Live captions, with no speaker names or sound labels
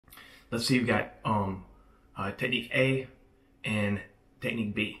let's say you've got technique A and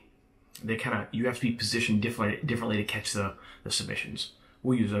technique B. You have to be positioned differently to catch the submissions.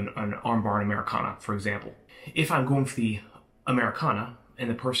 We'll use an armbar and Americana, for example. If I'm going for the Americana and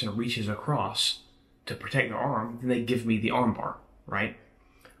the person reaches across to protect their arm, then they give me the armbar, right?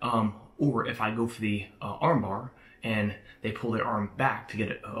 Or if I go for the armbar and they pull their arm back to get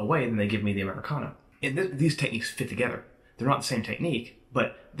it away, then they give me the Americana. And these techniques fit together. They're not the same technique,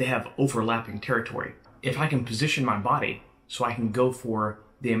 but they have overlapping territory. If I can position my body so I can go for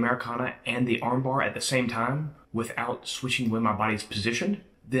the Americana and the armbar at the same time without switching the way my body's positioned,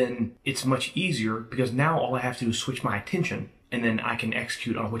 then it's much easier, because now all I have to do is switch my attention and then I can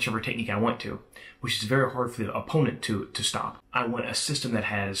execute on whichever technique I want to, which is very hard for the opponent to stop. I want a system that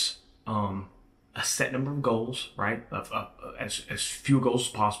has a set number of goals, right? As few goals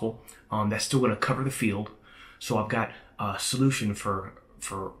as possible. That's still going to cover the field. So I've got a solution for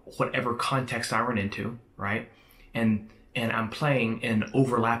whatever context I run into, right? And I'm playing in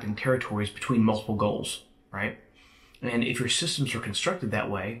overlapping territories between multiple goals, right? And if your systems are constructed that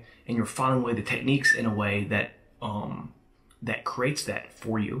way, and you're filing away the techniques in a way that that creates that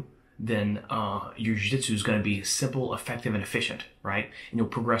for you, then your jiu-jitsu is going to be simple, effective, and efficient, right? And you'll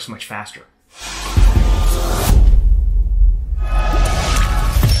progress much faster.